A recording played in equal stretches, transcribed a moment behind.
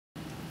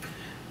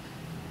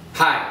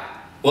Hi,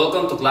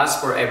 welcome to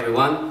class for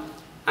everyone.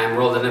 I'm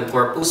Roland and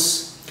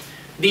Corpus.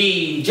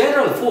 The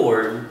general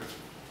form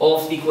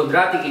of the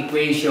quadratic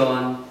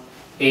equation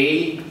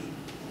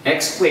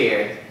ax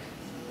squared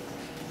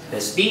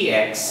plus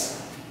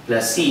bx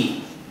plus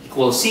c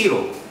equals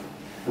 0,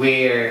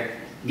 where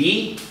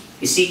b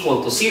is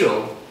equal to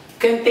 0,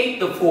 can take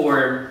the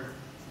form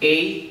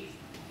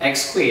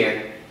ax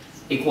squared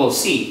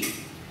equals c.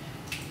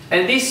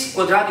 And this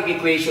quadratic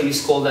equation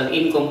is called an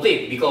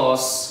incomplete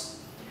because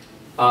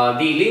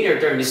the linear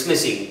term is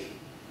missing.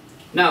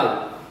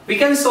 Now, we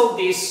can solve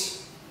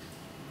this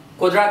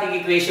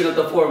quadratic equation of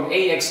the form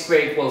ax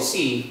squared equals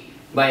c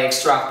by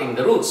extracting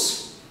the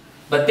roots.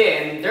 But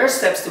then, there are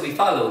steps to be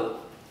followed.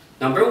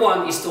 Number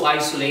one is to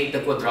isolate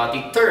the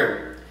quadratic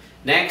term.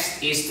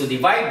 Next is to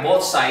divide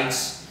both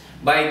sides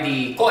by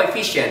the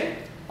coefficient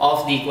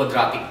of the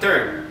quadratic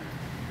term.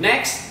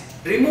 Next,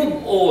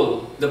 remove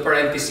all the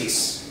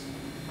parentheses.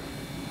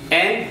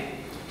 And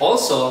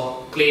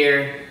also,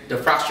 clear the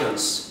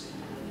fractions.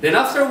 Then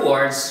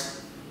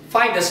afterwards,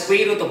 find the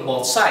square root of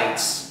both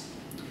sides.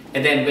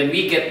 And then when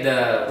we get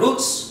the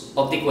roots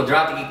of the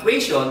quadratic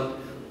equation,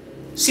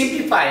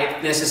 simplify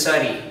if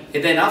necessary.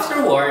 And then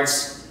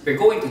afterwards, we're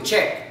going to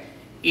check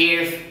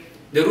if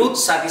the root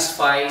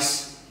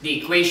satisfies the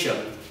equation.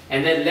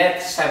 And then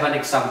let's have an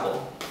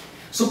example.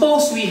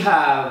 Suppose we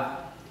have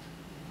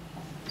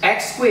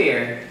x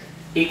squared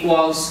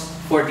equals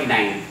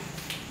 49.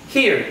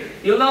 Here,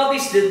 you'll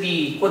notice that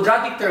the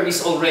quadratic term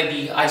is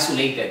already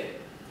isolated.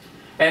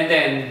 And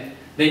then,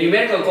 the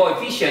numerical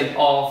coefficient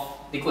of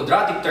the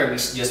quadratic term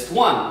is just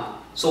 1.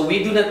 So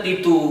we do not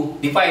need to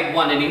divide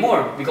 1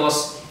 anymore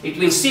because it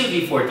will still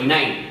be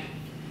 49.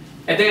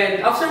 And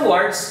then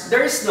afterwards,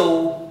 there is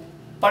no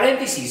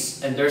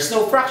parentheses and there's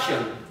no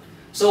fraction.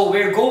 So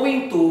we're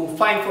going to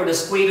find for the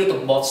square root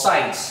of both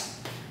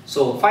sides.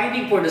 So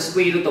finding for the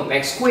square root of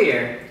x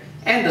squared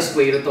and the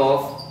square root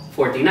of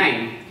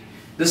 49.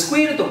 The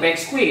square root of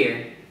x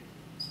squared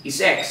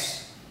is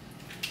x.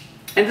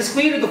 And the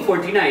square root of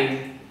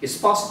 49 is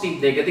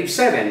positive negative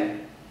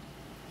 7.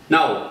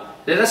 Now,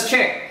 let us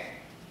check.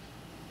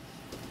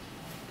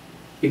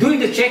 In doing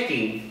the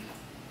checking,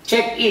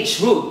 check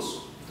each root.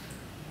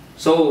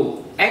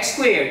 So, x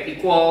squared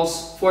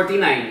equals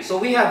 49. So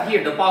we have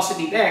here the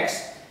positive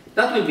x,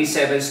 that will be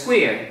 7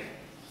 squared.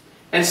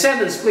 And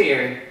 7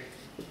 squared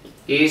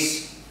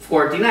is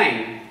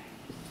 49.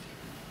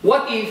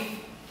 What if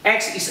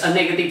x is a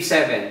negative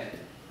 7?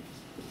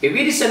 If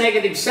it is a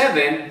negative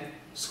 7,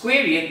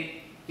 square it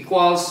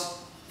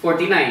equals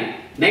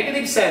 49.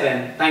 Negative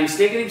 7 times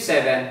negative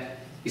 7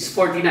 is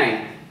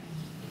 49.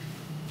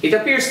 It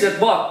appears that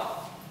both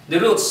the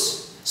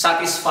roots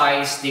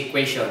satisfies the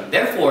equation.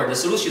 Therefore, the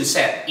solution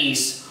set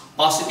is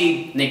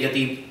positive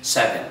negative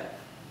 7.